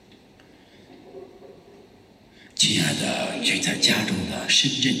亲爱的居在家中的深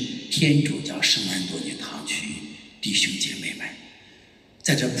圳天主教圣安多尼堂区弟兄姐妹们，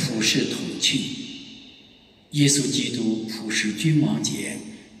在这普世统庆耶稣基督普世君王节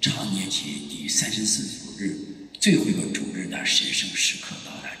常年期第34主日最后一个主日的神圣时刻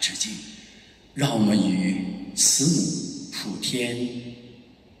到来之际，让我们与慈母普天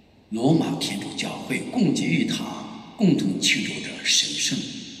罗马天主教会共结一堂，共同庆祝着神圣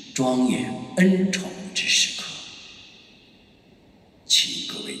庄严恩宠之时刻。请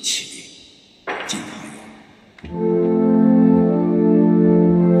各位起立，敬堂友。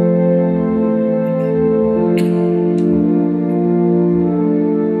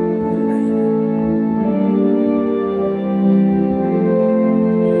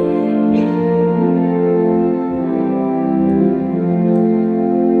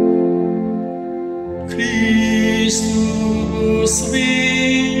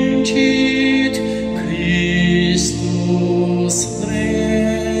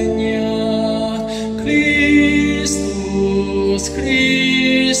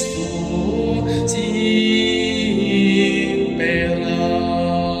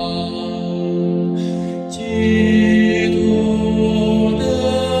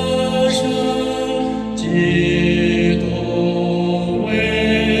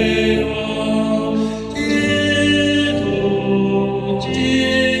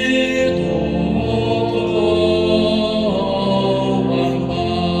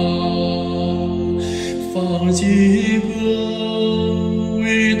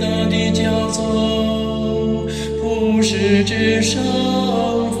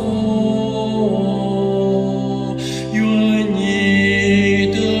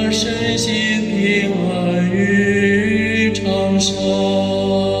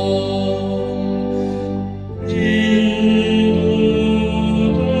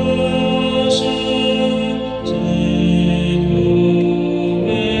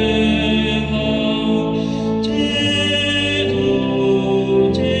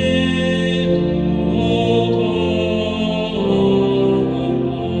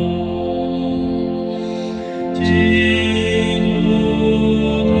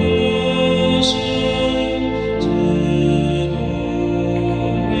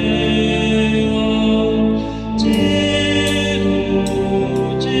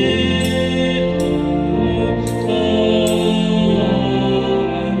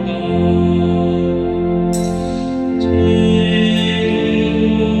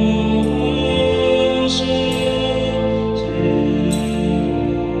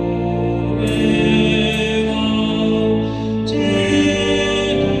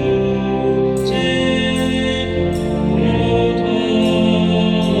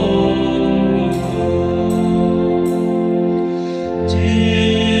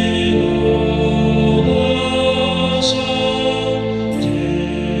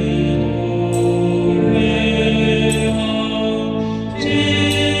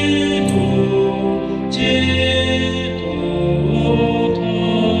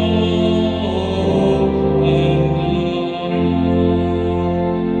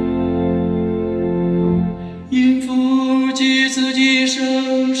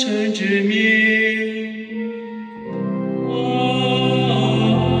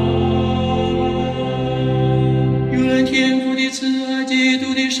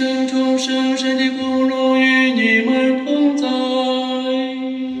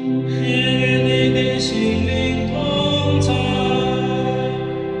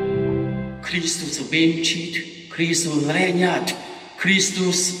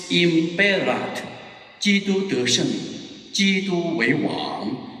Christus imperat， 基督得胜，基督为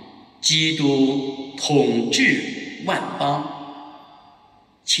王，基督统治万邦。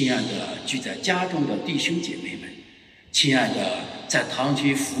亲爱的居在家中的弟兄姐妹们，亲爱的在堂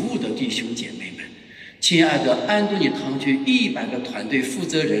区服务的弟兄姐妹们，亲爱的安东尼堂区100个团队负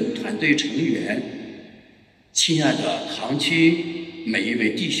责人、团队成员，亲爱的堂区每一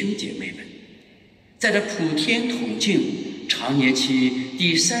位弟兄姐妹们，在这普天统庆常年期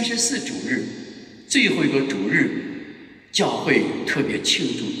第34主日最后一个主日，教会特别庆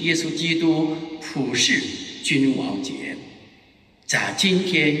祝耶稣基督普世君王节。在今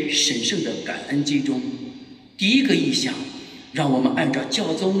天神圣的感恩祭中，第一个意向，让我们按照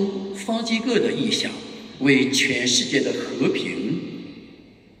教宗方济各的意向，为全世界的和平、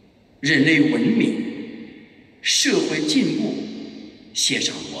人类文明、社会进步献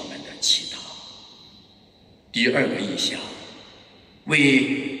上我们的祈祷。第二个意向，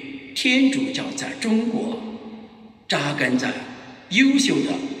为天主教在中国扎根在优秀的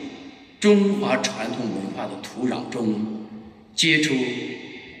中华传统文化的土壤中，结出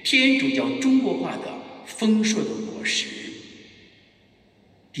天主教中国化的丰硕的果实。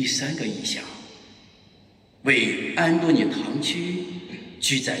第三个意象，为安多尼堂区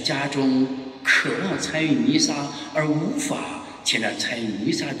居在家中渴望参与弥撒而无法前来参与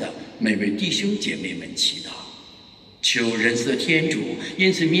弥撒的每位弟兄姐妹们祈祷，求仁慈的天主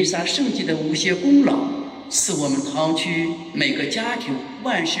因此弥撒圣祭的无限功劳，赐我们堂区每个家庭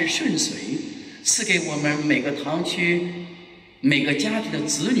万事顺遂，赐给我们每个堂区每个家庭的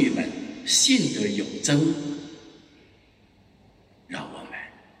子女们信德有增。让我们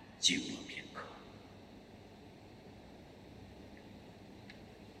静默片刻。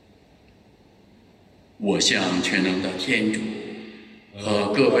我向全能的天主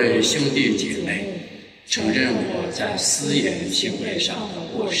和各位兄弟姐妹承认我在思言行为上的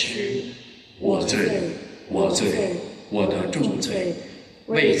过失，我罪，我的重罪。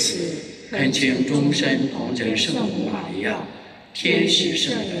为此，恳请终身童真圣母玛利亚、天使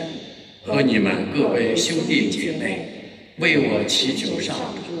圣人和你们各位兄弟姐妹为我祈求上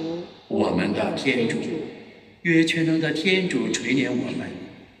主，我们的天主。愿全能的天主垂怜我们，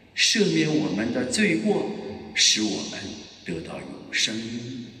赦免我们的罪过，使我们得到永生。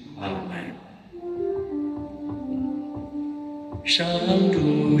阿门。上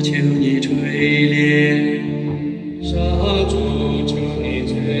主，求你垂怜，上主，求你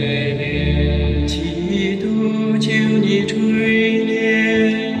垂怜，基督，求你垂怜，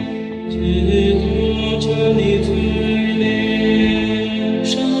基督，求你垂怜，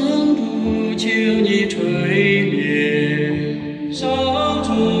上主，求你垂怜，上主，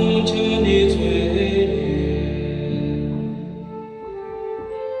求你垂怜。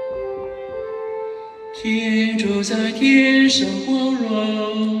天主在天上光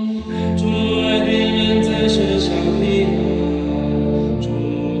荣，主爱的人在世上立德，主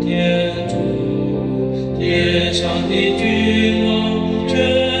天主，天上的君王，全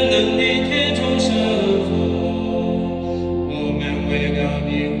能的天主圣父，我们为了你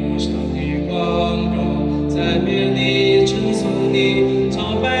无上的光荣，赞美你，称颂你，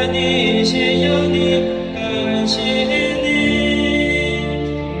朝拜你，宣扬你，感谢你。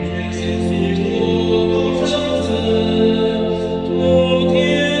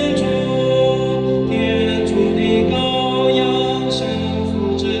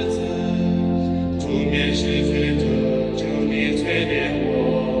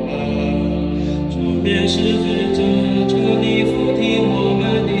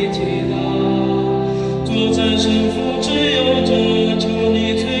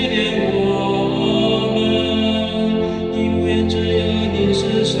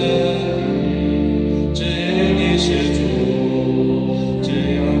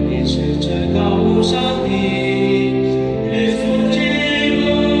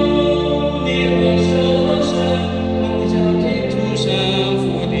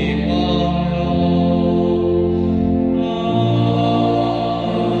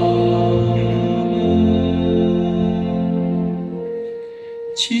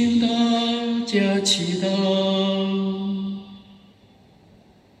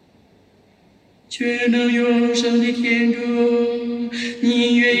全能永生的天主，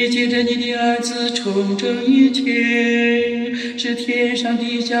你愿意借着你的儿子重整一切，使天上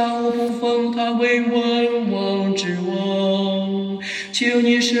地下无不奉他为万王之王。求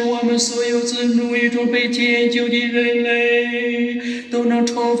你使我们所有自奴役中被迁就的人类，都能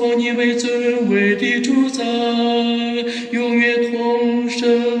重逢你为尊贵的主宰，永远同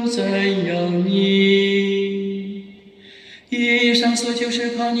声赞扬你。以上所求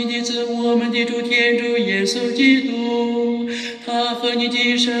是靠你的子，我们的主天主耶稣基督，他和你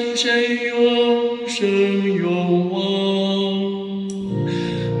的圣神永生永王。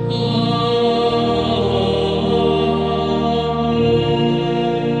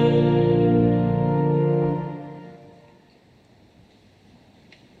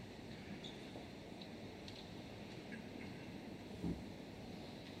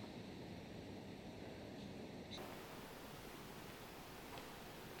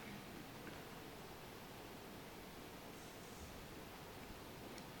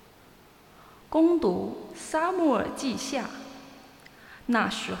恭读撒慕尔纪下。那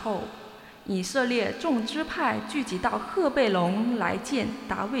时候，以色列众支派聚集到赫贝龙来见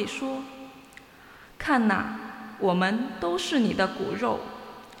达味说：“看哪，我们都是你的骨肉。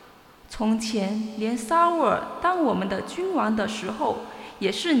从前连撒乌耳当我们的君王的时候，也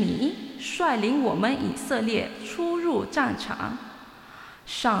是你率领我们以色列出入战场。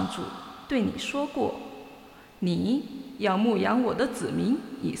上主对你说过，你要牧养我的子民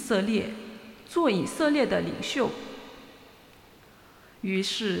以色列，做以色列的领袖。”于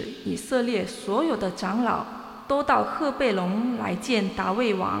是以色列所有的长老都到赫贝龙来见达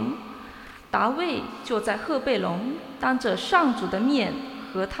味王，达味就在赫贝龙当着上主的面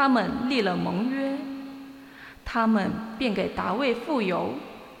和他们立了盟约，他们便给达味傅油，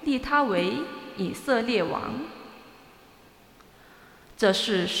立他为以色列王。这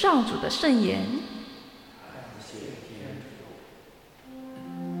是上主的圣言。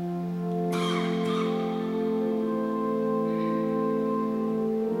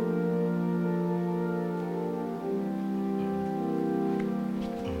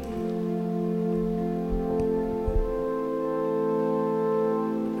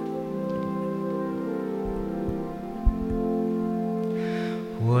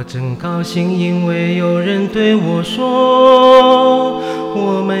我真高兴，因为有人对我说，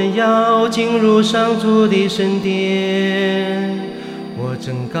我们要进入上主的圣殿。我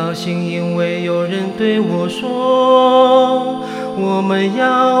真高兴，因为有人对我说，我们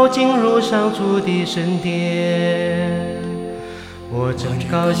要进入上主的圣殿。我真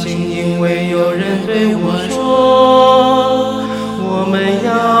高兴，因为有人对我说，我们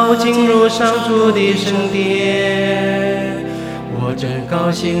要进入上主的圣殿。我真高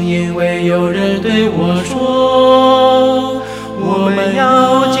兴，因为有人对我说，我们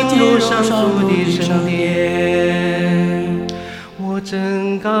要进入上主的圣殿。我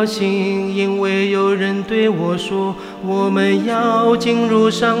真高兴，因为有人对我说，我们要进入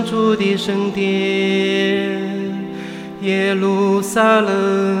上主的圣殿。耶路撒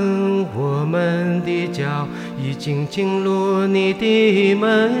冷，我们的脚已经进入你的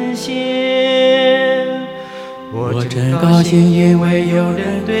门限。我真高兴，因为有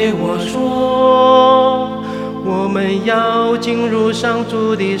人对我说，我们要进入上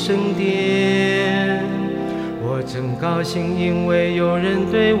主的圣殿。我真高兴，因为有人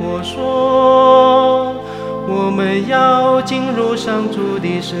对我说，我们要进入上主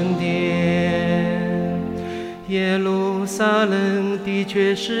的圣殿。耶路撒冷的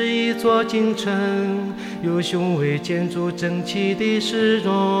确是一座京城，有雄伟建筑，整齐的市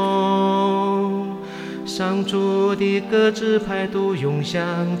容。上主的各支派都涌向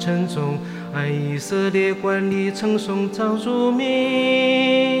城中，按以色列惯例称颂上主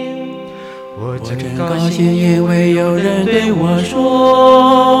名。我真高兴，因为有人对我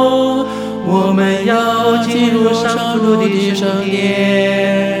说，我们要进入上主的圣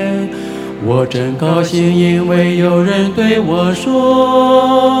殿。我真高兴，因为有人对我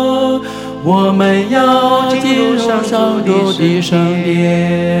说，我们要进入上主的圣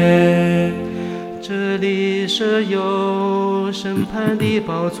殿。这里设有审判的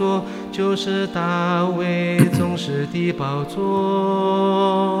宝座，就是大卫宗室的宝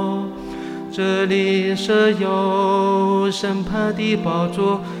座。这里设有审判的宝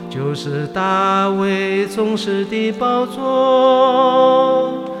座，就是大卫宗室的宝座。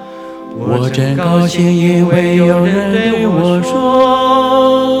我真高兴，因为有人对我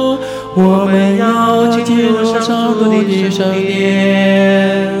说，我们要进入上主的圣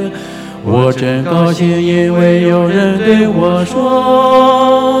殿。我真高兴，因为有人对我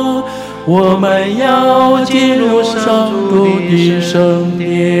说，我们要进入上主的圣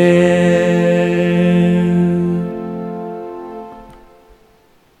殿。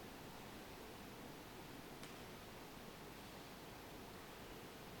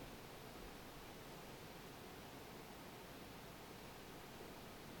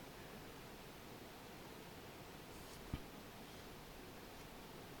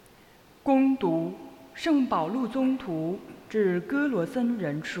恭读圣保禄宗徒致哥罗森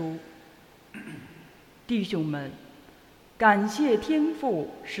人书。弟兄们，感谢天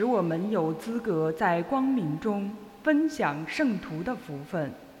父，使我们有资格在光明中分享圣徒的福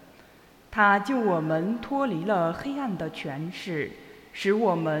分。他救我们脱离了黑暗的权势，使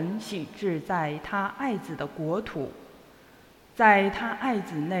我们喜志在他爱子的国土。在他爱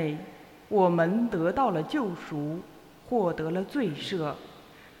子内，我们得到了救赎，获得了罪赦。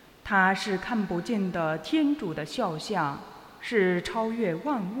他是看不见的天主的肖像，是超越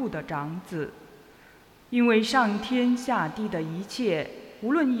万物的长子。因为上天下地的一切，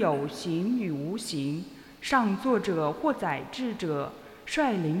无论有形与无形，上作者或宰制者，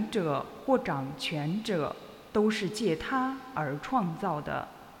率领者或掌权者，都是借他而创造的。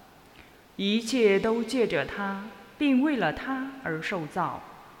一切都借着他，并为了他而受造。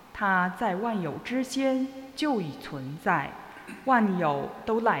他在万有之先就已存在，万有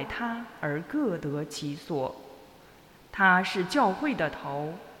都赖他而各得其所。他是教会的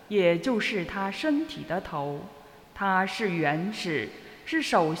头，也就是他身体的头。他是原始，是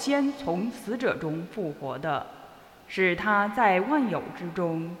首先从死者中复活的，使他在万有之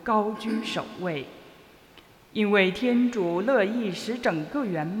中高居首位。因为天主乐意使整个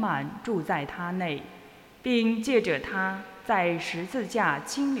圆满住在他内，并借着他在十字架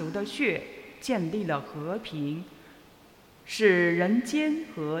倾流的血建立了和平，使人间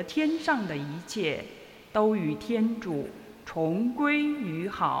和天上的一切都与天主重归于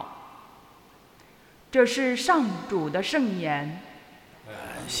好。这是上主的圣言。感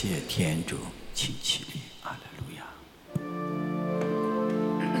谢天主，请起立，阿肋路亚。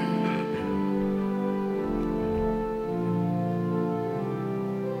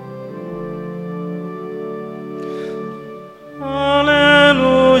阿肋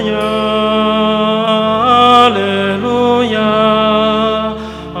路亚，阿肋路亚，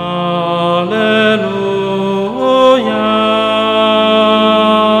阿肋路亚，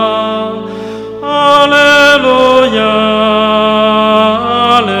阿肋路亚，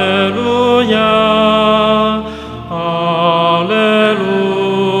阿肋路亚，阿肋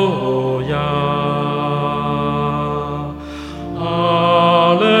路亚，阿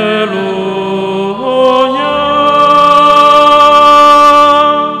肋路亚。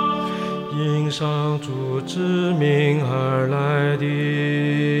因上主之名而来的，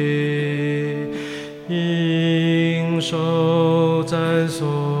应受赞颂。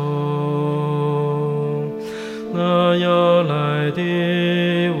那要来的，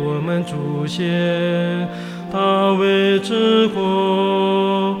我们祖先大卫之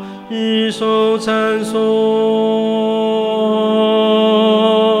国，一受赞颂。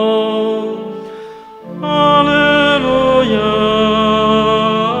阿肋路亚，阿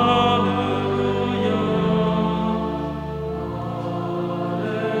肋路亚，阿肋路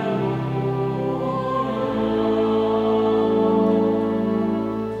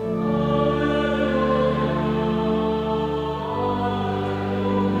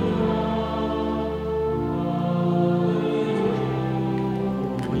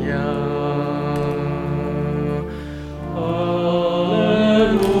亚，阿肋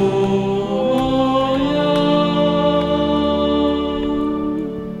路亚。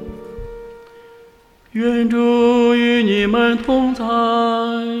愿主与你们同在，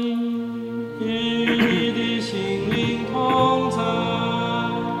与你的心灵同在。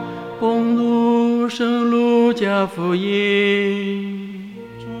恭读圣路加福音。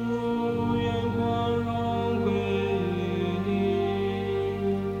主愿光荣归于你。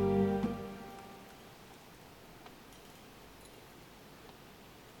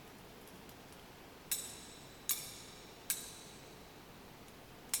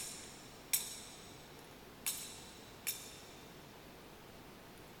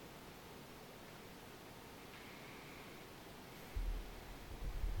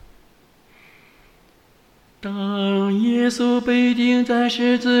当耶稣被钉在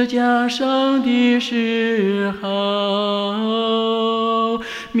十字架上的时候，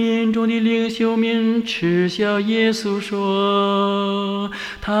民众的领袖们耻笑耶稣说：“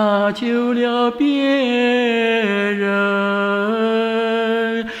他救了别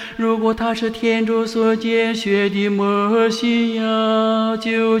人，如果他是天主所拣选的默西亚，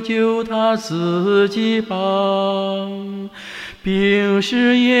就救他自己吧。”并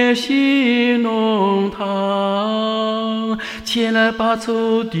使也戏弄他，前来把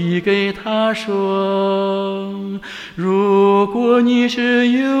醋递给他说：“如果你是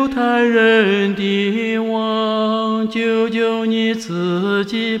犹太人的王，救救你自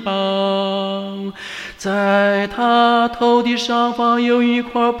己吧。”在他头的上方有一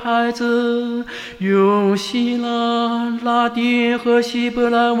块牌子，用希腊、拉丁和希伯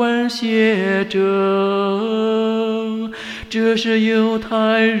来文写着：“这是犹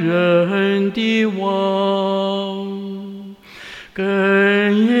太人的王。”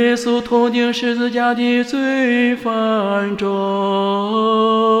跟耶稣同钉十字架的罪犯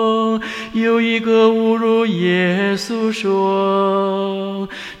中，有一个侮辱耶稣说：“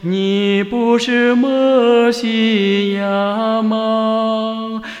你不是默西亚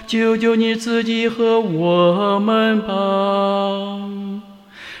吗？救救你自己和我们吧。”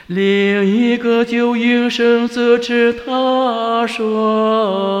另一个就应声责斥他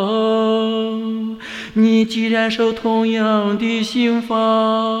说：“你既然受同样的刑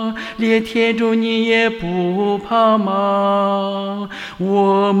罚，连天主你也不怕吗？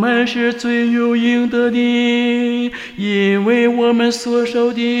我们是罪有应得的，因为我们所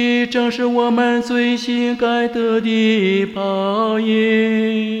受的正是我们罪行该得的报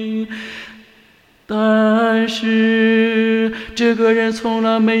应。”但是这个人从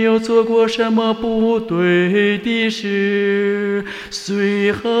来没有做过什么不对的事。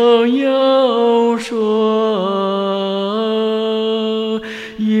随后又说：“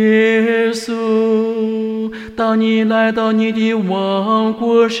耶稣，当你来到你的王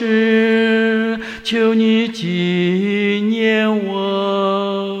国时，求你纪念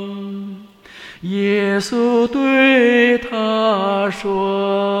我。”耶稣对他说：“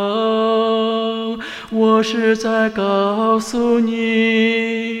我是在告诉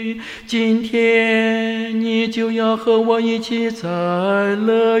你，今天你就要和我一起在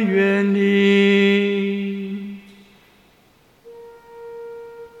乐园里。”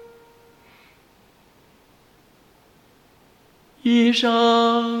以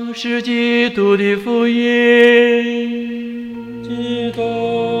上是基督的福音。基督，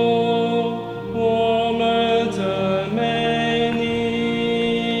我们赞美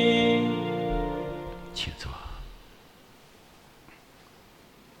你。请坐。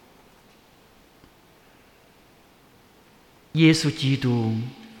耶稣基督，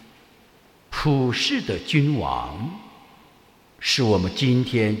普世的君王，是我们今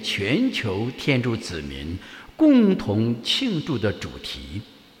天全球天主子民共同庆祝的主题。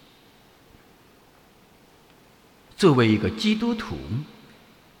作为一个基督徒，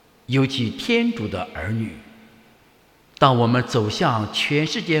尤其天主的儿女，当我们走向全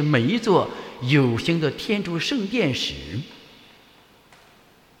世界每一座有形的天主圣殿时，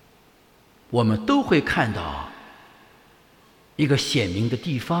我们都会看到一个显明的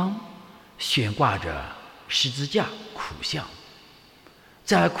地方悬挂着十字架苦像，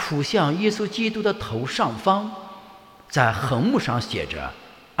在苦像耶稣基督的头上方，在横木上写着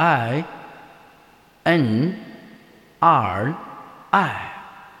I-N-R-I，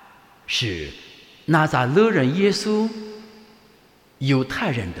 是拿撒勒人耶稣，犹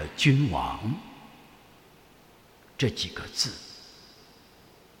太人的君王，这几个字。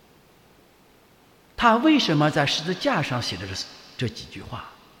他为什么在十字架上写的这几句话？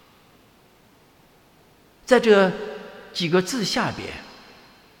在这几个字下边，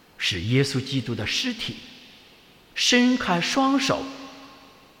是耶稣基督的尸体，伸开双手，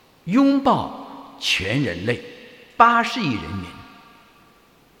拥抱全人类80亿人民，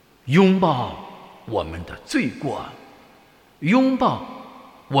拥抱我们的罪过，拥抱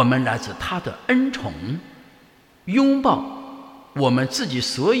我们来自他的恩宠，拥抱我们自己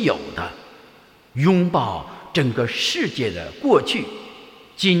所有的，拥抱整个世界的过去、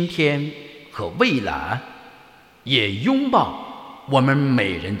今天和未来，也拥抱我们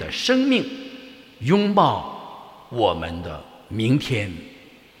每人的生命，拥抱我们的明天。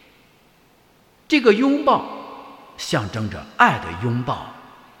这个拥抱象征着爱的拥抱，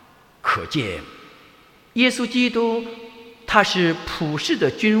可见耶稣基督他是普世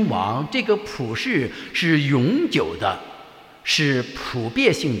的君王，这个普世是永久的，是普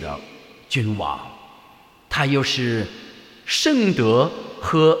遍性的君王，他又是圣德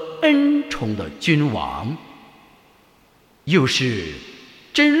和恩宠的君王，又是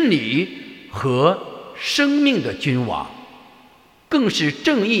真理和生命的君王，更是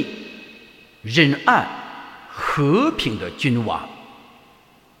正义、仁爱、和平的君王。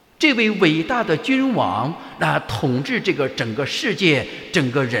这位伟大的君王来统治这个整个世界、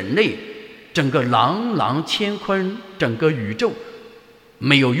整个人类、整个朗朗乾坤、整个宇宙，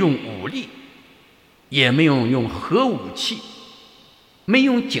没有用武力，也没有用核武器，没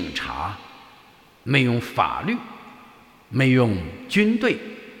用警察，没用法律，没用军队，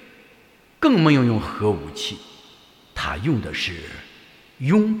更没有用核武器。他用的是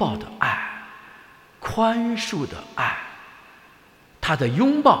拥抱的爱，宽恕的爱。他的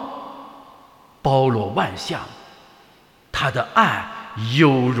拥抱包罗万象，他的爱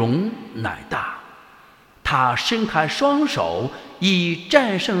有容乃大。他伸开双手，以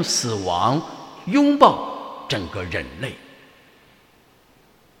战胜死亡，拥抱整个人类。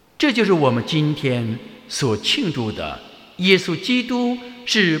这就是我们今天所庆祝的，耶稣基督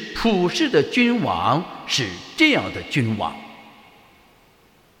是普世的君王，是这样的君王。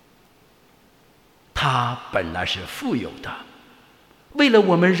他本来是富有的，为了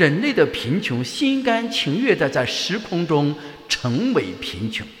我们人类的贫穷，心甘情愿地在时空中成为贫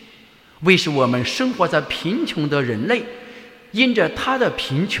穷，为使我们生活在贫穷的人类，因着他的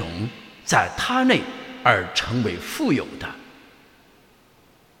贫穷，在他内而成为富有的。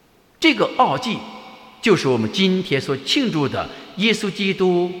这个奥迹就是我们今天所庆祝的耶稣基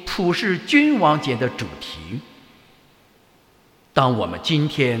督普世君王节的主题。当我们今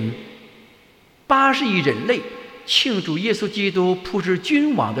天80亿人类庆祝耶稣基督普世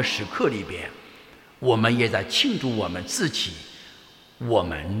君王的时刻里边，我们也在庆祝我们自己，我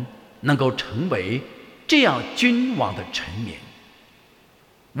们能够成为这样君王的臣民，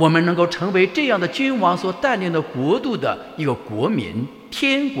我们能够成为这样的君王所带领的国度的一个国民，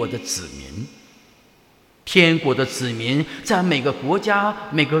天国的子民。天国的子民在每个国家、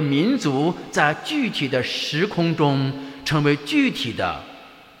每个民族，在具体的时空中成为具体的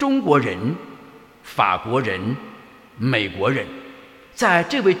中国人、法国人、美国人，在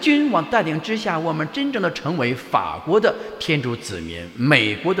这位君王带领之下，我们真正的成为法国的天主子民、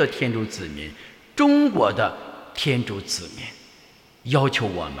美国的天主子民、中国的天主子民，要求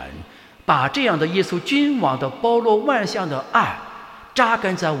我们把这样的耶稣君王的包罗万象的爱扎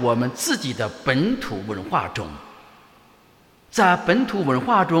根在我们自己的本土文化中，在本土文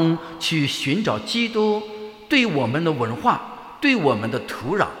化中去寻找基督对我们的文化、对我们的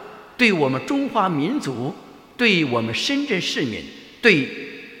土壤、对我们中华民族、对我们深圳市民、对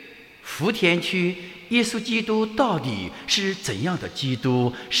福田区耶稣基督到底是怎样的基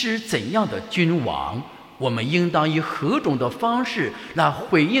督，是怎样的君王，我们应当以何种的方式来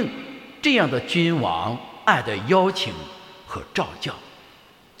回应这样的君王爱的邀请和召叫，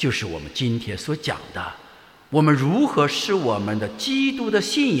就是我们今天所讲的，我们如何使我们的基督的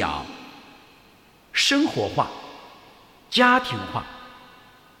信仰生活化、家庭化、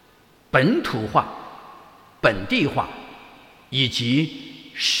本土化、本地化以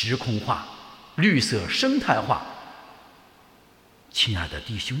及时空化、绿色生态化。亲爱的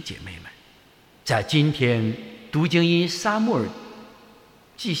弟兄姐妹们，在今天读经因撒母耳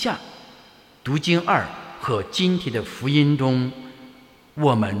记下、读经2和今天的福音中，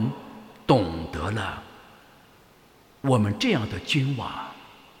我们懂得了我们这样的君王，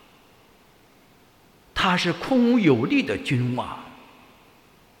他是空无有力的君王，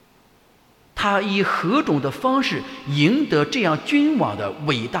他以何种的方式赢得这样君王的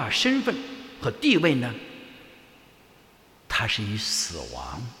伟大身份和地位呢？他是以死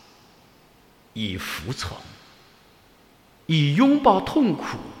亡、以服从、以拥抱痛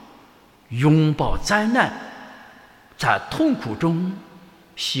苦、拥抱灾难，在痛苦中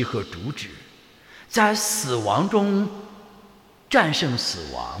息和主旨，在死亡中战胜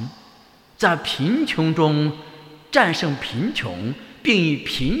死亡，在贫穷中战胜贫穷，并以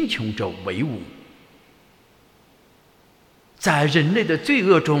贫穷者为伍，在人类的罪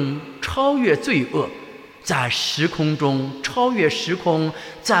恶中超越罪恶，在时空中超越时空，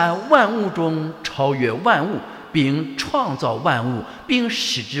在万物中超越万物，并创造万物，并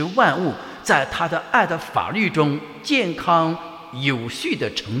使之万物在他的爱的法律中健康有序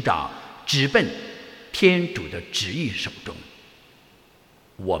的成长，直奔天主的旨意手中。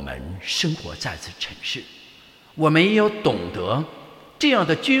我们生活在此城市，我们也要懂得这样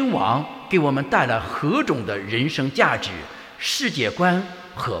的君王给我们带来何种的人生价值、世界观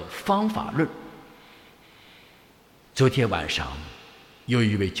和方法论。昨天晚上有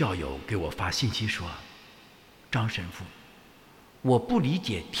一位教友给我发信息说，张神父，我不理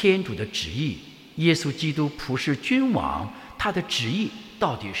解天主的旨意，耶稣基督普世君王他的旨意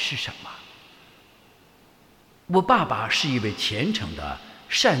到底是什么？我爸爸是一位虔诚的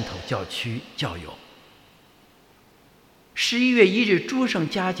汕头教区教友。11月1日诸圣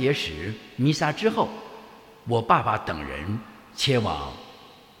佳节时，弥撒之后，我爸爸等人前往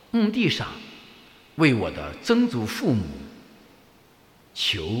墓地上为我的曾祖父母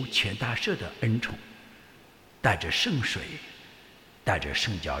求全大赦的恩宠，带着圣水，带着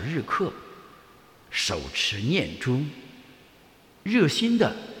圣教日课，手持念珠，热心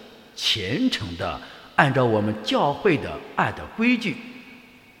的、虔诚的按照我们教会的爱的规矩，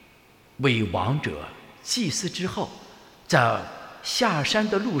为亡者祭祀之后，在下山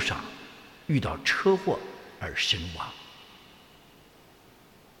的路上遇到车祸而身亡。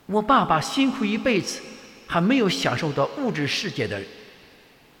我爸爸辛苦一辈子，还没有享受到物质世界的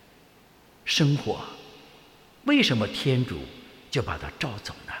生活，为什么天主就把他召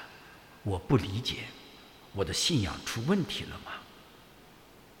走呢？我不理解，我的信仰出问题了吗？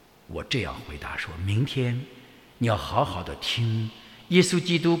我这样回答说，明天你要好好的听耶稣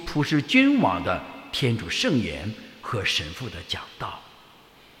基督普世君王的天主圣言和神父的讲道。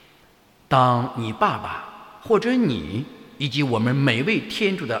当你爸爸或者你以及我们每位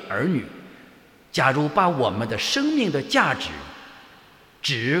天主的儿女，假如把我们的生命的价值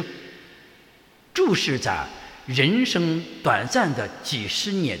只注视在人生短暂的几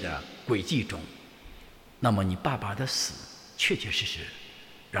十年的轨迹中，那么你爸爸的死确确实实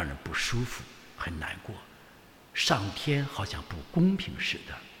让人不舒服，很难过，上天好像不公平似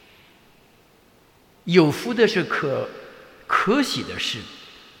的。有福的是可喜的是，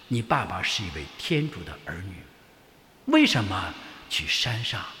你爸爸是一位天主的儿女，为什么去山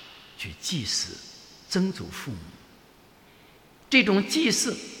上去祭祀曾祖父母？这种祭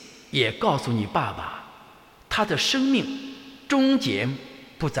祀也告诉你爸爸，他的生命终结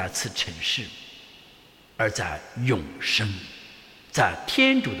不在此尘世，而在永生，在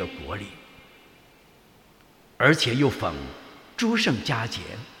天主的国里。而且又逢诸圣佳节，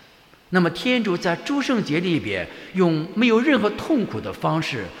那么天主在诸圣节里边用没有任何痛苦的方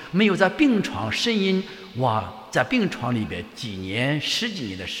式，没有在病床呻吟，我在病床里边几年、十几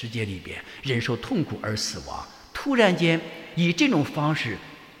年的时间里边忍受痛苦而死亡，突然间以这种方式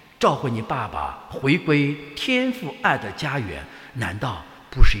召回你爸爸回归天父爱的家园，难道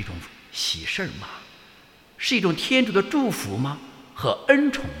不是一种喜事吗？是一种天主的祝福吗？和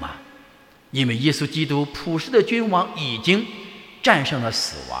恩宠吗？因为耶稣基督普世的君王已经战胜了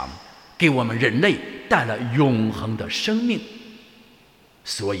死亡，给我们人类带来永恒的生命。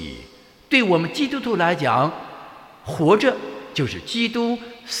所以对我们基督徒来讲，活着就是基督，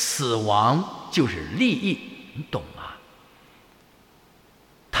死亡就是利益，你懂吗？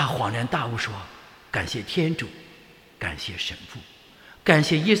他恍然大悟说，感谢天主，感谢神父，感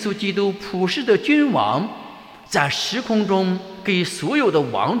谢耶稣基督普世的君王，在时空中给所有的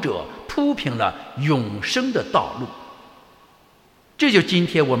王者铺平了永生的道路。这就今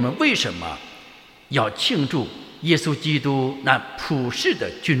天我们为什么要庆祝耶稣基督那普世的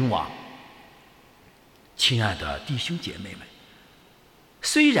君王。亲爱的弟兄姐妹们，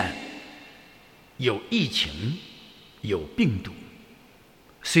虽然有疫情，有病毒，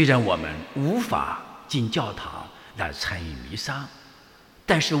虽然我们无法进教堂来参与弥撒，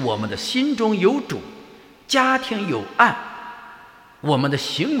但是我们的心中有主，家庭有爱，我们的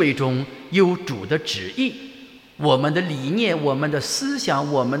行为中有主的旨意，我们的理念，我们的思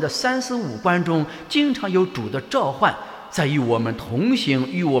想，我们的三思五观中经常有主的召唤在与我们同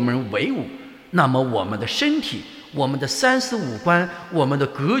行，与我们为伍。那么我们的身体，我们的三思五观，我们的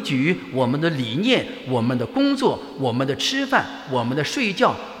格局，我们的理念，我们的工作，我们的吃饭，我们的睡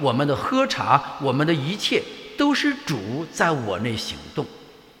觉，我们的喝茶，我们的一切都是主在我内行动。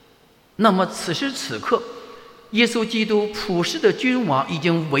那么此时此刻，耶稣基督普世的君王已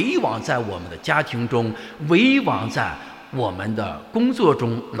经为王在我们的家庭中，为王在我们的工作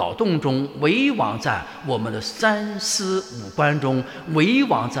中、劳动中，为王在我们的三思五观中，为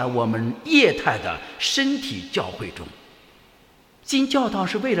王在我们业态的身体教会中。进教堂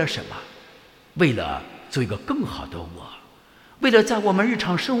是为了什么？为了做一个更好的我，为了在我们日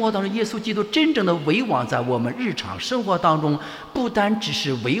常生活当中，耶稣基督真正的为王在我们日常生活当中，不单只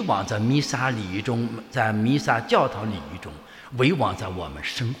是为王在弥撒礼仪中，在弥撒教堂礼仪中，为王在我们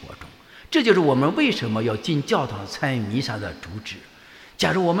生活中。这就是我们为什么要进教堂参与弥撒的主旨。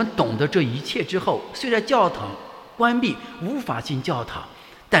假如我们懂得这一切之后，虽然教堂关闭，无法进教堂，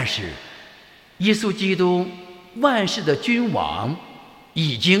但是耶稣基督万世的君王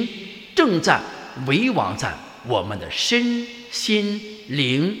已经正在为王在我们的身心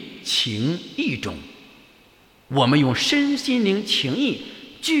灵情意中。我们用身心灵情意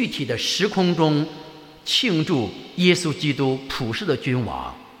具体的时空中庆祝耶稣基督普世的君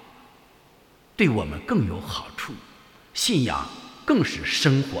王，对我们更有好处，信仰更是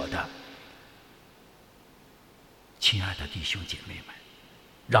生活的。亲爱的弟兄姐妹们，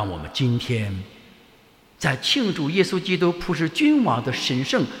让我们今天在庆祝耶稣基督普世君王的神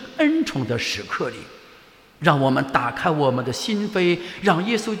圣恩宠的时刻里，让我们打开我们的心扉，让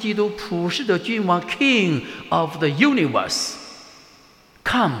耶稣基督普世的君王 King of the Universe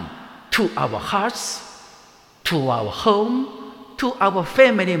come to our hearts, to our home, to our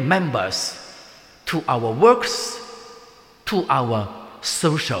family members, to our works, to our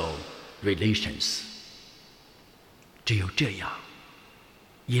social relations. 只有这样，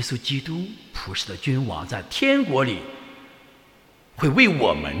耶稣基督普世的君王在天国里会为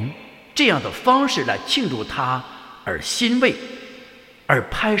我们这样的方式来庆祝他而欣慰，而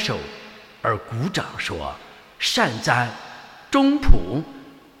拍手，而鼓掌说：善哉，忠仆！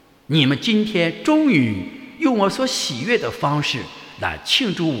你们今天终于用我所喜悦的方式来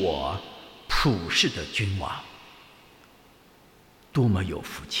庆祝我普世的君王，多么有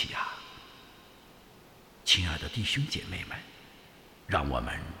福气啊！亲爱的弟兄姐妹们，让我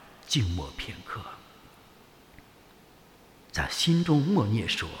们静默片刻，在心中默念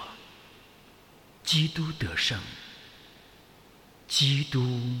说：基督得胜，基督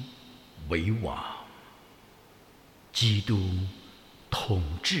为王，基督统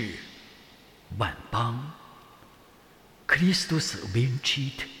治万邦。Christus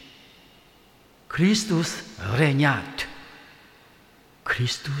vincit, Christus regnat,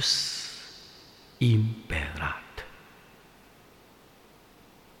 Christus imperat。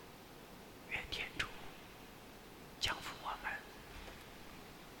 愿天主降福我们。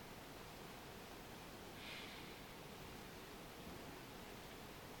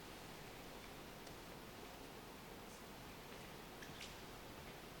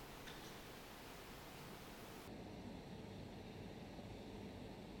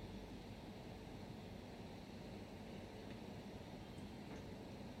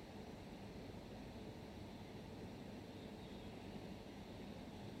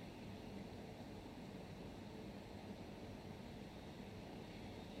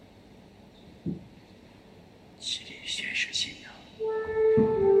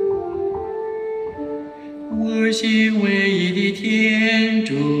父系唯一的天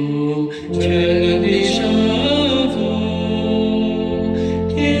主，全能的圣父，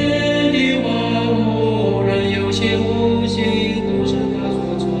天地万物，人有形无形，都是他所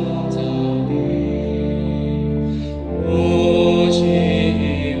创造的。我信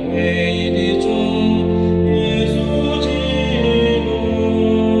唯一的主耶稣基督，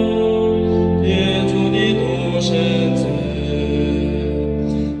天主的独生子，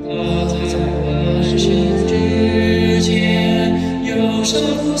他在万世之前由圣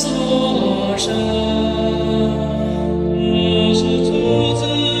父所生，他是出自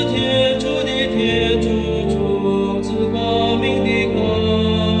天主的天主，出自光明的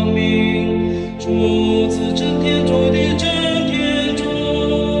光明，出自真天主的真天主。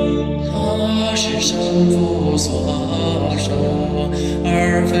他是圣父所生，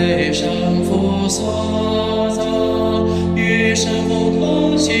而非圣父所造，与圣父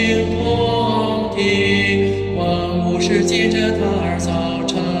同心同体，万物是借着他而造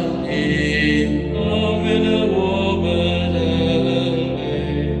成的。他为了我们人类，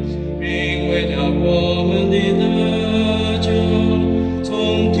并为了我们的得救，从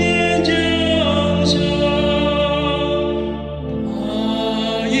天降下。他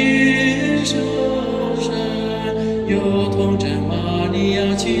因受生，又同着玛利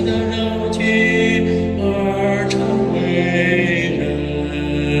亚取的肉躯而成为人。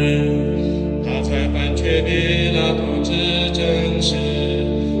他在半缺比拉多之真实，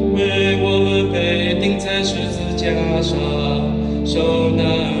为我们被钉在十字架上，受难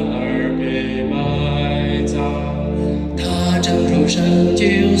而被埋葬。他正如圣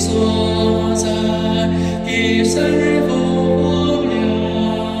经所在，第三日复活了。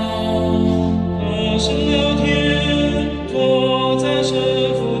他升了天，坐在圣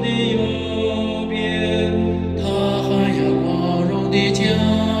父的右边。他还要光荣地将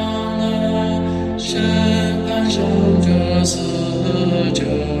来，审判生者死者。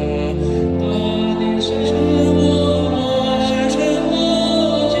他的生活还是我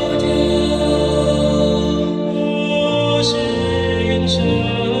家我信神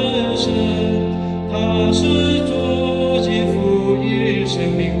圣，他是主及父与生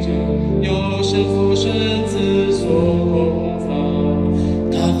命者，由圣父圣子所供奉。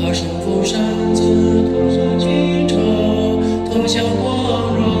他和圣父圣子同上君仇，同享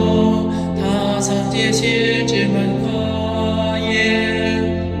光荣。他曾借先知们发言。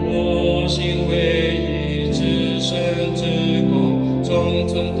我信唯一至圣之公，从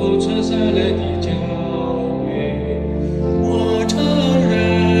头传下来的教诲。我承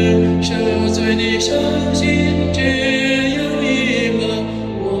认赦罪的圣心只有一个，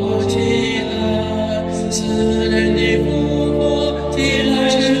我期待死人的复活，替来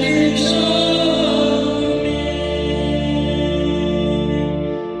世的生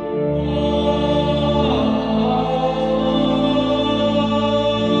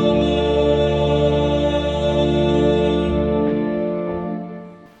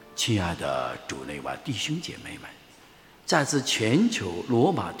亲爱的主内外弟兄姐妹们，在自全球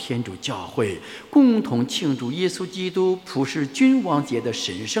罗马天主教会共同庆祝耶稣基督普世君王节的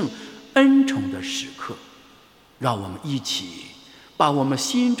神圣恩宠的时刻，让我们一起把我们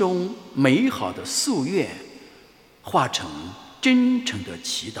心中美好的夙愿化成真诚的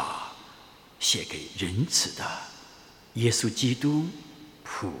祈祷，写给仁慈的耶稣基督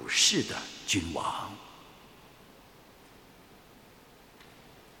普世的君王。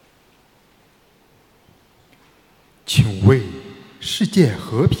请为世界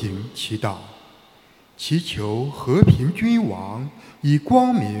和平祈祷，祈求和平君王以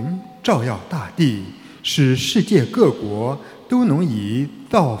光明照耀大地，使世界各国都能以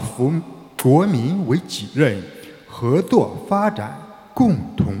造福国民为己任，合作发展，共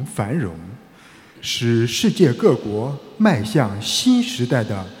同繁荣，使世界各国迈向新时代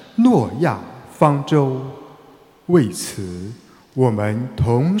的诺亚方舟。为此，我们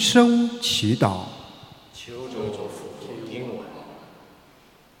同声祈祷。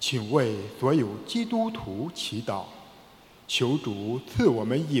请为所有基督徒祈祷，求主赐我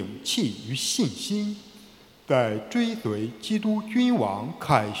们勇气与信心，在追随基督君王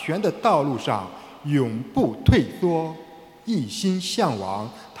凯旋的道路上永不退缩，一心向往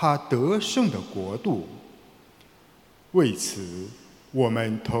他得胜的国度。为此，我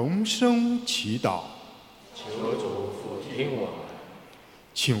们同声祈祷。求主俯听我们。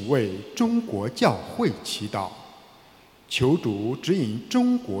请为中国教会祈祷，求主指引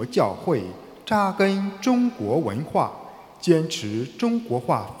中国教会扎根中国文化，坚持中国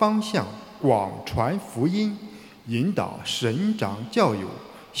化方向，广传福音，引导神长教友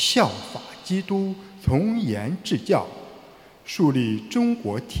效法基督，从严治教，树立中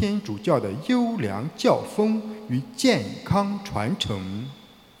国天主教的优良教风与健康传承。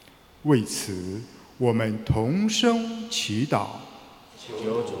为此，我们同声祈祷。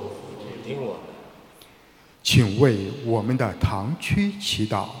求主俯听我们。请为我们的堂区祈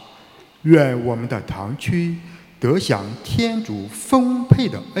祷，愿我们的堂区得享天主丰沛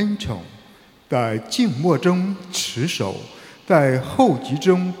的恩宠，在静默中持守，在厚积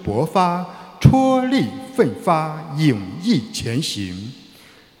中勃发，踔厉奋发，勇毅前行，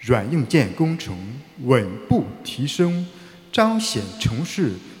软硬件工程稳步提升，彰显城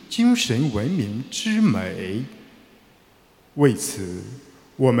市精神文明之美。为此，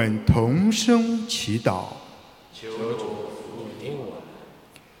我们同声祈祷。求主俯听我们。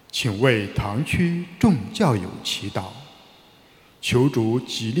请为堂区众教友祈祷，求主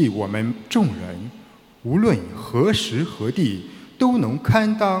激励我们众人，无论何时何地，都能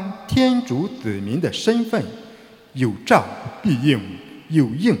堪当天主子民的身份，有照必应，有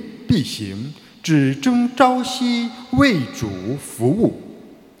应必行，只争朝夕，为主服务。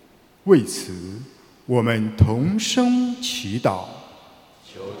为此，我们同声祈祷。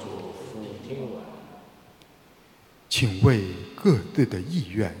求主俯听我们。请为各自的意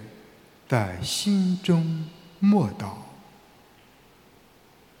愿在心中默祷。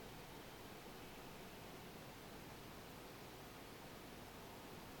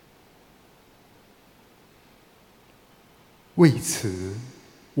为此，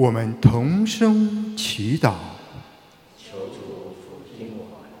我们同声祈祷。求主俯听我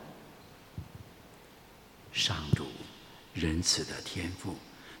们。上主，仁慈的天父，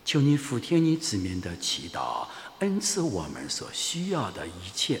求你俯听你子民的祈祷，恩赐我们所需要的一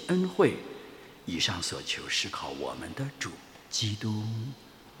切恩惠。以上所求是靠我们的主基督。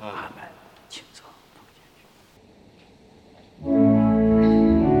阿门。请坐。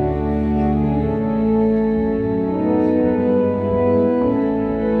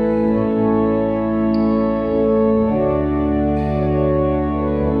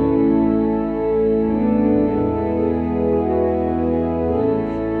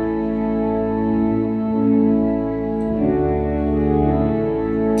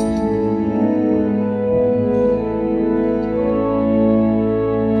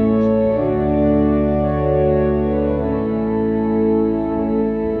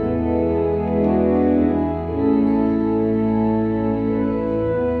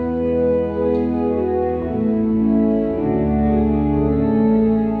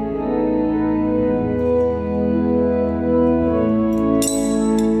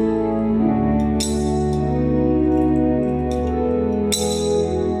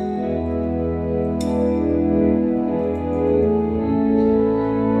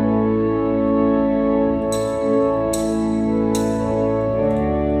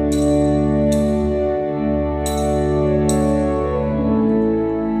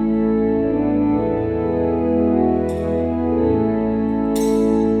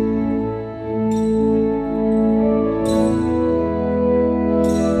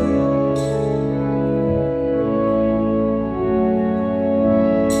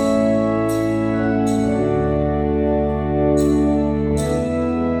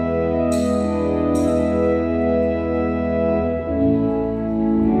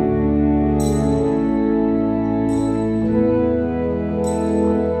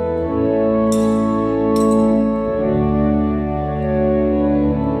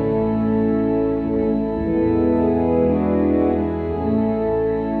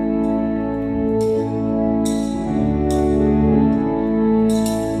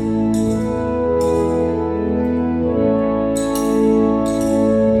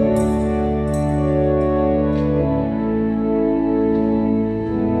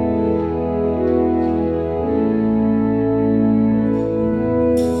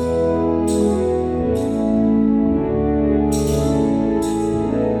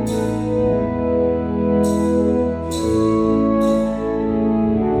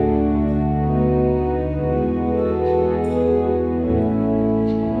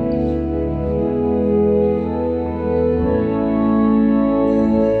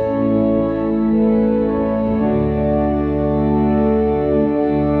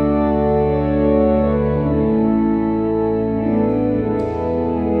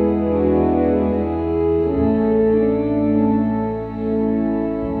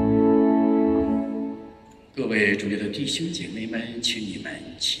弟兄姐妹们，请你们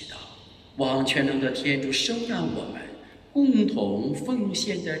祈祷，望全能的天主收纳我们，共同奉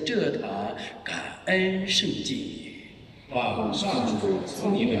献的这堂感恩圣祭。望上主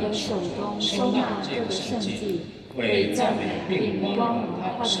从你的手中收纳这个圣祭，为赞美并光荣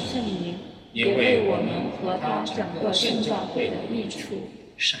他的圣名，也为我们和他整个圣教会的益处。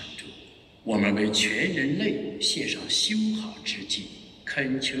上主，我们为全人类献上修好之祭，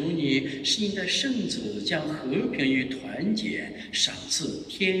恳求你使你的圣子将和平与团结赏赐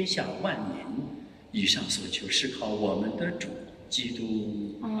天下万民。以上所求是靠我们的主基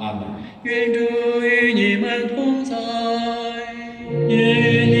督。阿门。愿主与你们同在，也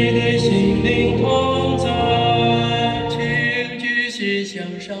与你的心灵同在。请举心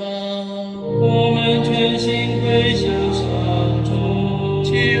向上，我们全心归向上主。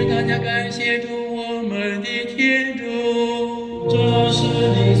请大家感谢主我们的天主，这是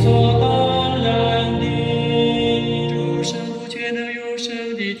理所当然的。主圣父全能永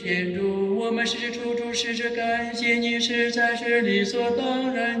生的天主，我们是处处时时感谢你，实在是理所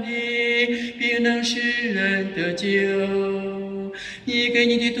当然的，并能使人得救。你给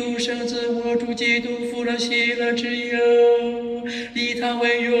你的独生子我主基督付了喜乐之忧，立他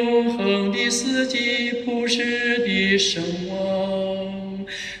为永恒的司祭，普世的圣王。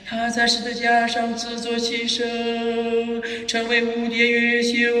他在十字架上自作牺牲，成为无玷与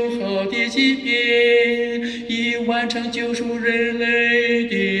修好的祭品，以完成救赎人类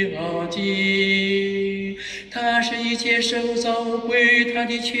的奥迹。他使一切受造归他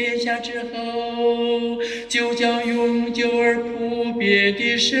的权下之后，就将永久而普遍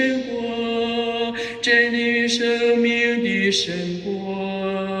的神国，真理与生命的神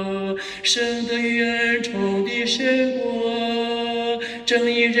国，圣德与恩宠的神国，正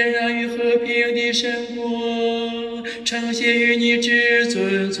义仁爱与和平的神国，呈现于你至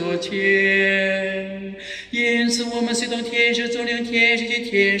尊座前。因此我们随同天使总领天使及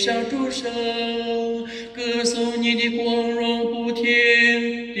天上诸圣，歌颂你的光荣不停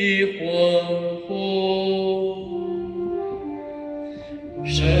的欢呼。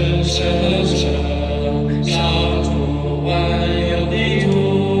圣圣圣，上主万有的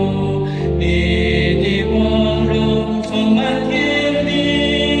主，你的光荣充满天地，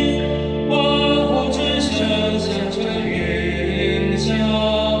万物之声响彻云霄，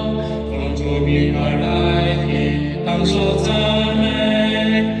风主名而来的当受赞美，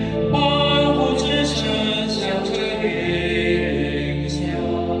万物之声响彻云霄。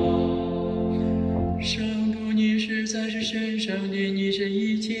圣主，你实在是神圣的，你是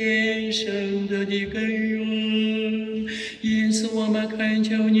一切圣德的根源。因此我们恳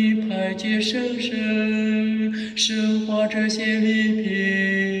求你派遣圣神，圣化这些礼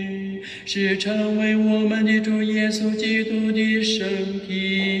品，使成为我们的主耶稣基督的身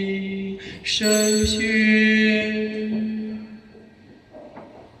体圣血。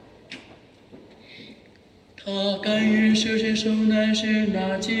他甘愿舍身受难时，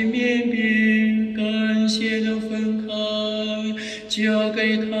拿起面饼，感谢了分开，交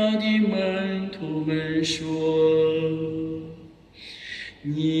给他的门徒们说：“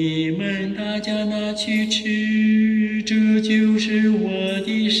你们大家拿去吃，这就是我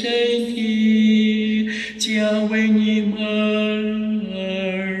的身体，将为你们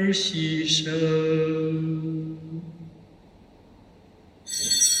而牺牲。”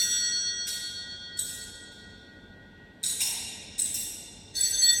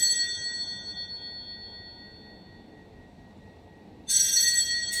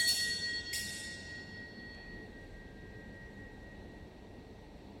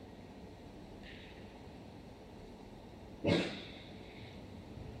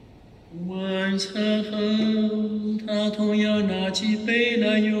晚餐后，他同样拿起杯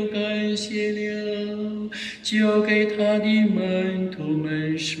来，又感谢了，交给他的门徒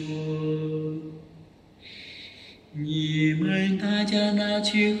们说：“你们大家拿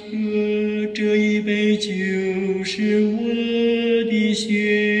去喝，这一杯就是我的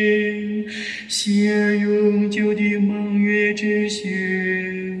血，血而永久的盟约之血，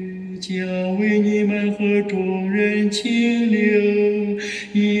将为你们和众人清流，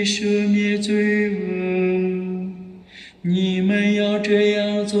以赦免罪恶。你们要这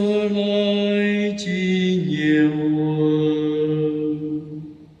样做来纪念我。”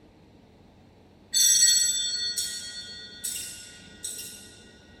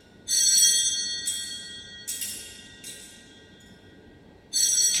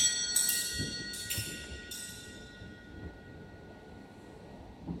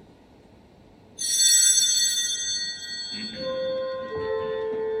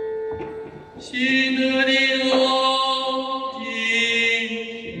新的的奥迹，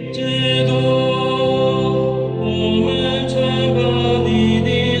基督，我们传播你的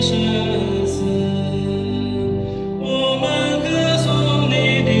圣死，我们歌颂你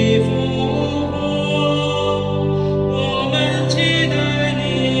的复活，我们期待你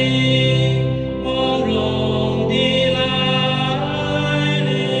光荣的来临。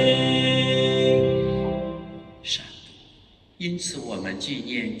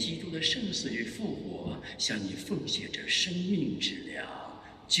基督的圣死与复活，向你奉献着生命之粮、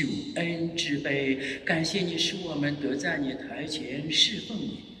救恩之杯。感谢你，使我们得在你台前侍奉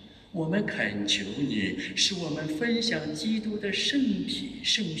你。我们恳求你，使我们分享基督的圣体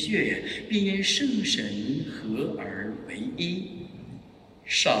圣血，并因圣神合而为一。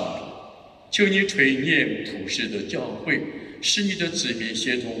上主，求你垂念普世的教会，使你的子民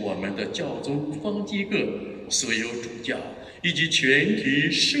协同我们的教宗方济各、所有主教以及全体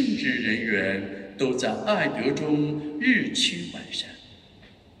圣职人员都在爱德中日趋完善。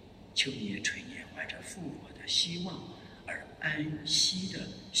求你垂念怀着复活的希望而安息的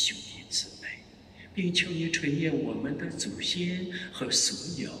兄弟姊妹，并求你垂念我们的祖先和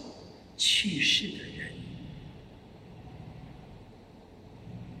所有去世的人。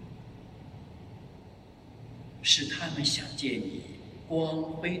使他们想见你光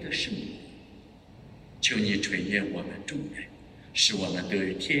辉的圣母。求你垂念我们众人，使我们得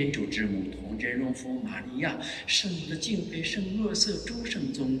与天主之母童真荣福玛利亚、圣母的敬佩圣若瑟诸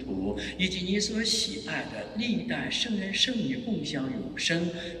圣宗徒，以及你所喜爱的历代圣人圣女共享永生，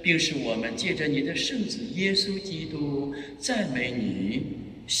并使我们借着你的圣子耶稣基督赞美你、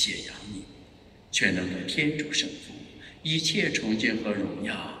显扬你，全能的天主圣父，一切崇敬和荣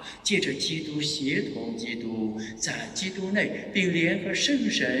耀，借着基督协同基督，在基督内，并联合圣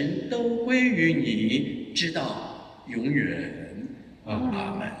神，都归于你，直到永远。阿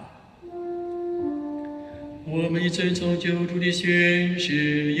门。我们以遵从救主的宣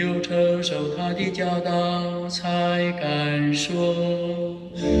誓，又承受他的教导，才敢说：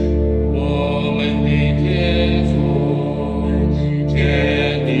我们的天父，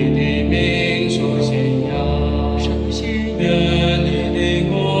天地的名受显扬，愿你的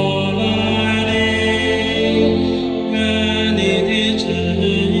国来临，愿你的旨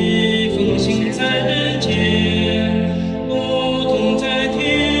意奉行在人间，如同在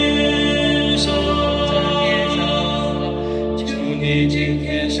天上。求你今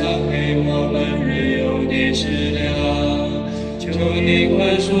天赏给我们日用的食粮，求你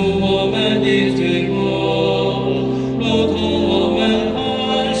宽恕我们的罪过，如同我们宽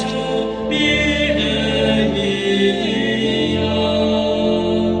恕别人一样。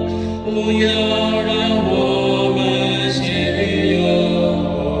不要让我们陷于诱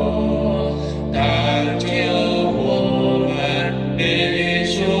惑，但救我们免于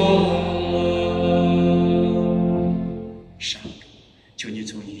凶恶。上主，求你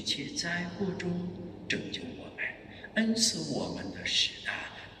从一切灾祸中拯救我们，恩赐我们的时代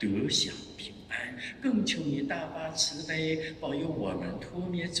得享平安，更求你大发慈悲，保佑我们脱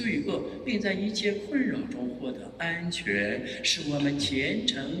灭罪恶，并在一切困扰中获得安全，使我们虔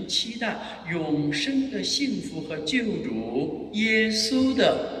诚期待永生的幸福和救主耶稣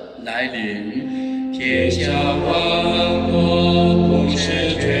的来临。天下万国不是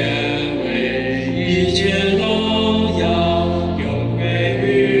权威，一切荣耀永归于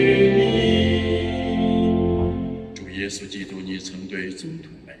你。主耶稣基督，你曾对宗徒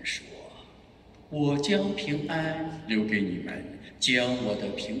们说：我将平安留给你们，将我的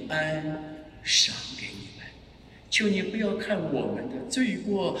平安赏给你们。求你不要看我们的罪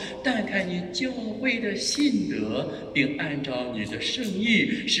过，但看你教会的信德，并按照你的圣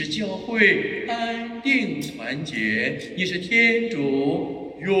意，使教会安定团结。你是天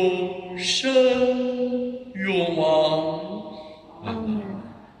主，永生永王。阿门。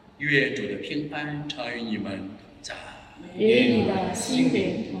愿主的平安常与你们同在，与你的心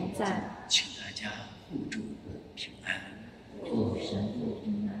灵同在。请大家互助平安。祝神父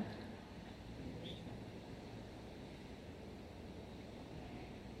平安。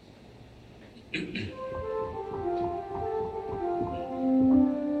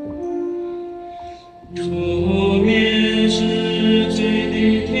出灭世罪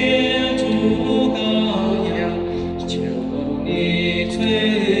的天主羔羊，求你垂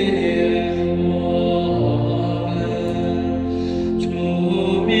怜我们。出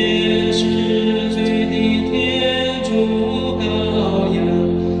灭世罪的天主羔羊，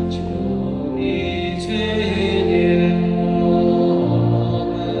求你垂怜我们。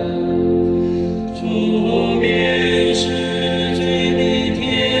出灭世罪的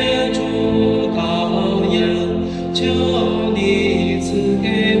天主羔羊，求你赐给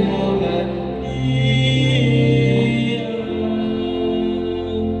我们力量。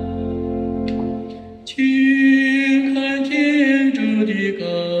请看天主的羔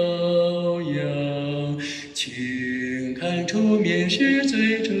羊，请看出灭世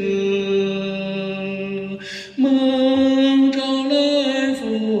罪者，蒙召来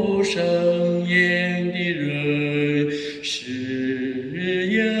赴盛宴的人是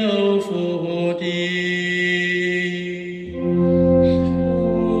有福的。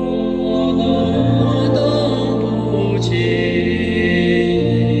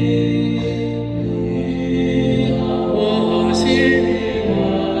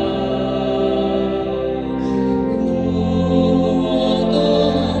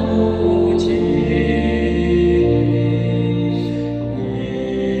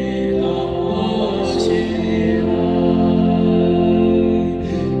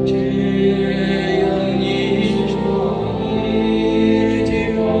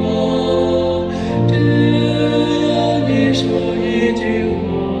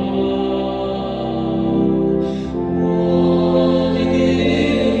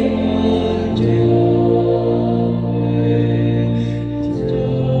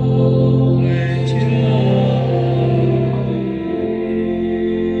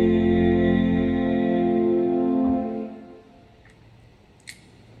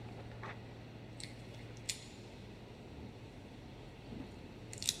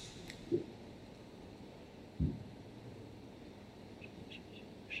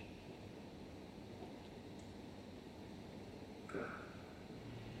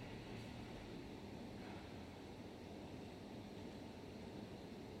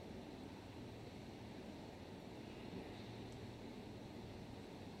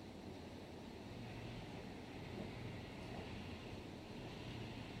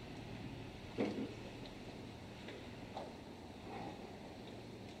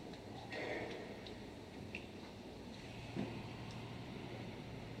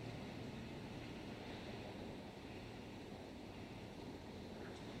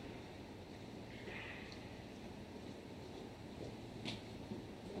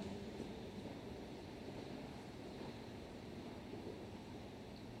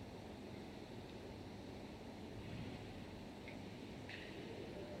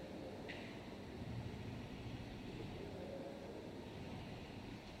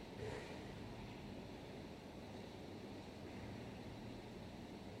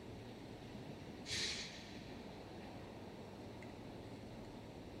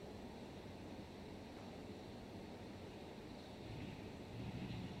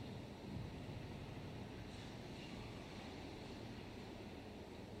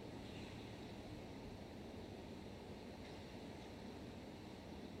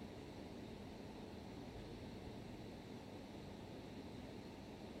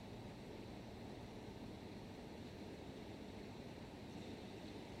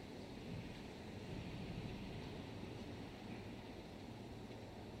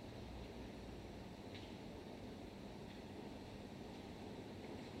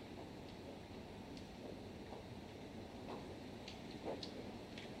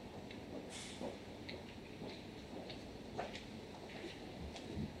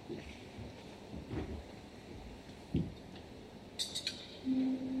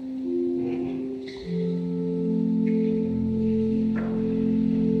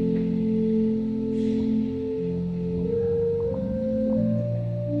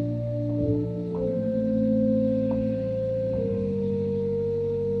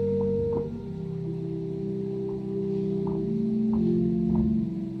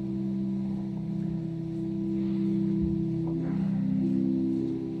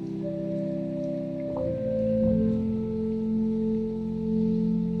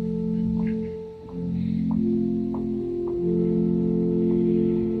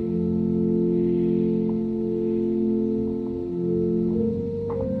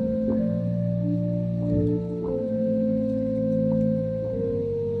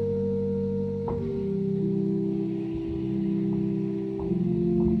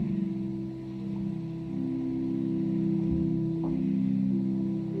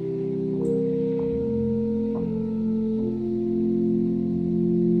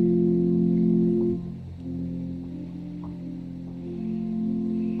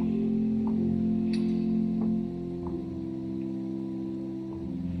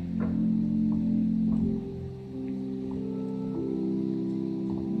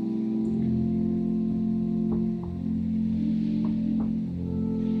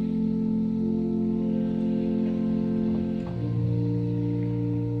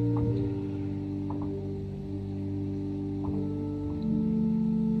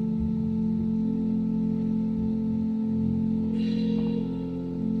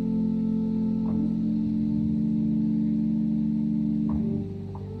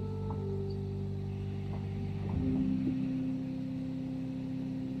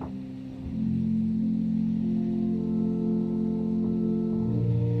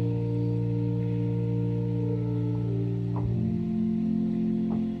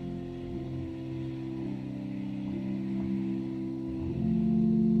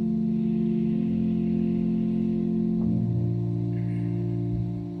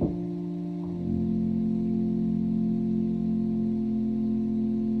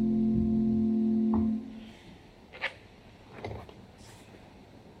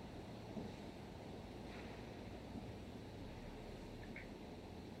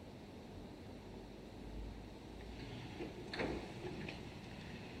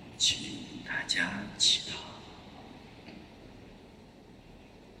家祈祷。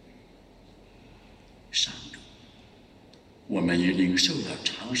上主，我们也领受了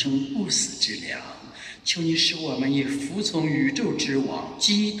长生不死之粮，求你使我们以服从宇宙之王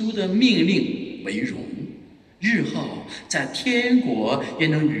基督的命令为荣，日后在天国也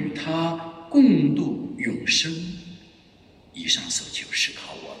能与他共度永生。以上所求是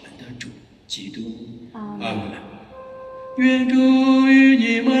靠我们的主基督。阿阿门。愿主与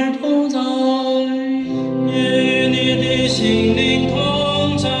你们同在，也与你的心灵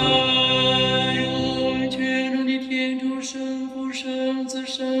同在。愿全能的天主圣父、圣子、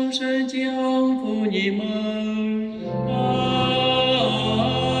圣神降福你们。阿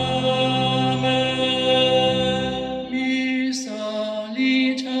门。弥撒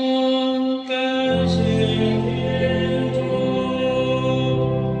利场。